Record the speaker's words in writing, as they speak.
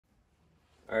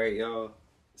Alright, y'all.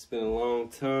 It's been a long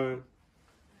time.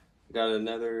 Got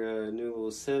another new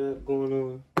little setup going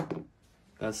on.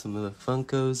 Got some of the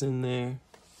Funkos in there.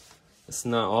 It's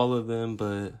not all of them,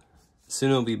 but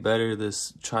soon it'll be better.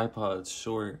 This tripod's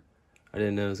short. I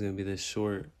didn't know it was going to be this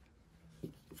short.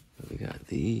 But we got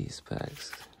these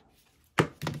packs.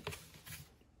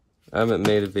 I haven't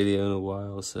made a video in a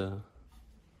while, so...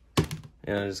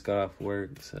 And I just got off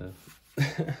work, so...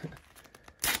 Let's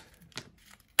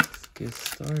get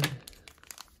started.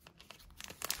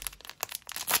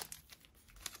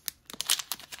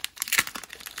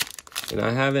 And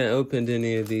I haven't opened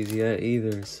any of these yet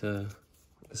either, so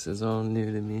this is all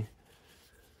new to me.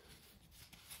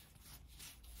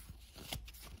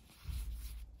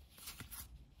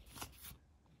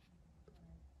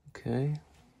 Okay.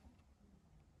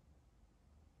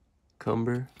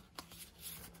 Cumber.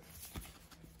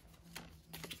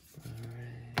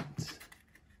 Alright.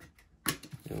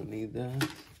 Don't need that.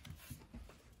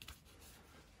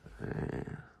 Alright.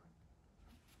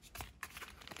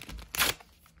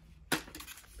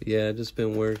 But yeah, I've just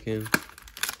been working.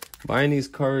 Buying these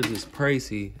cards is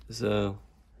pricey, so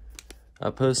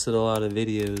I posted a lot of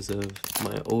videos of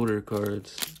my older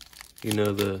cards. You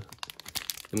know, them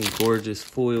gorgeous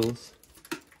foils.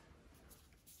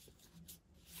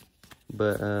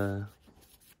 But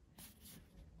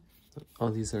all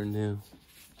these are new.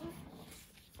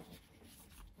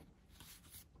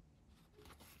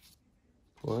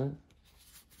 What?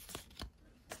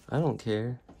 I don't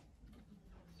care.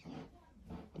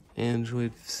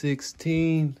 Android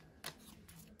 16.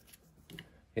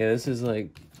 Yeah, this is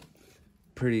like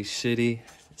pretty shitty.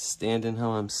 Standing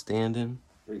how I'm standing.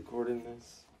 Recording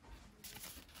this.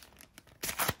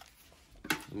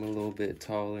 I'm a little bit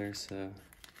taller, so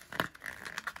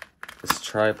this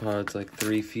tripod's like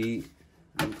 3 feet,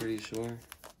 I'm pretty sure.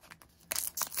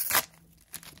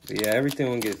 But yeah, everything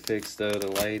will get fixed though. The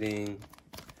lighting,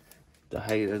 the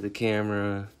height of the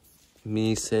camera,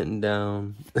 me sitting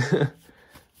down.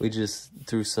 We just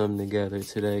threw some together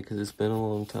today because it's been a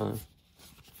long time.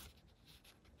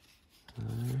 All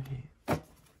right.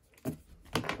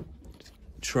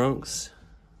 Trunks.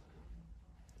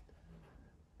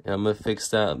 Yeah, I'm gonna fix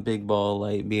that big ball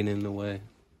light being in the way.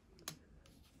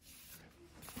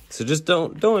 So just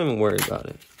don't even worry about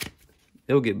it.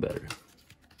 It'll get better.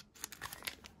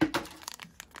 All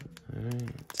right.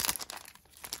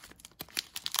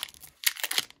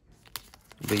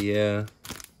 But yeah,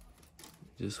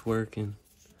 just working.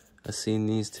 I seen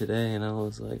these today and I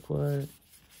was like, what?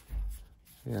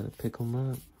 I gotta pick them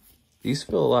up. These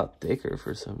feel a lot thicker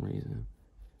for some reason.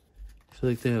 I feel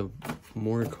like they have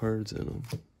more cards in them.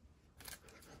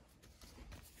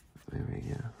 There we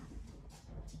go.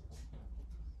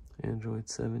 Android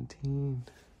 17.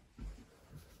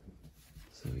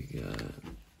 So we got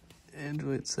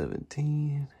Android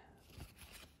 17.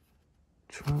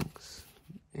 Trunks.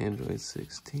 Android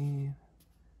 16.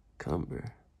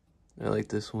 Cumber. I like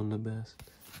this one the best.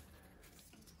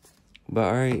 But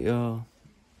alright, y'all.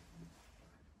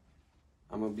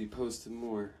 I'm gonna be posting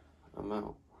more. I'm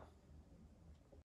out.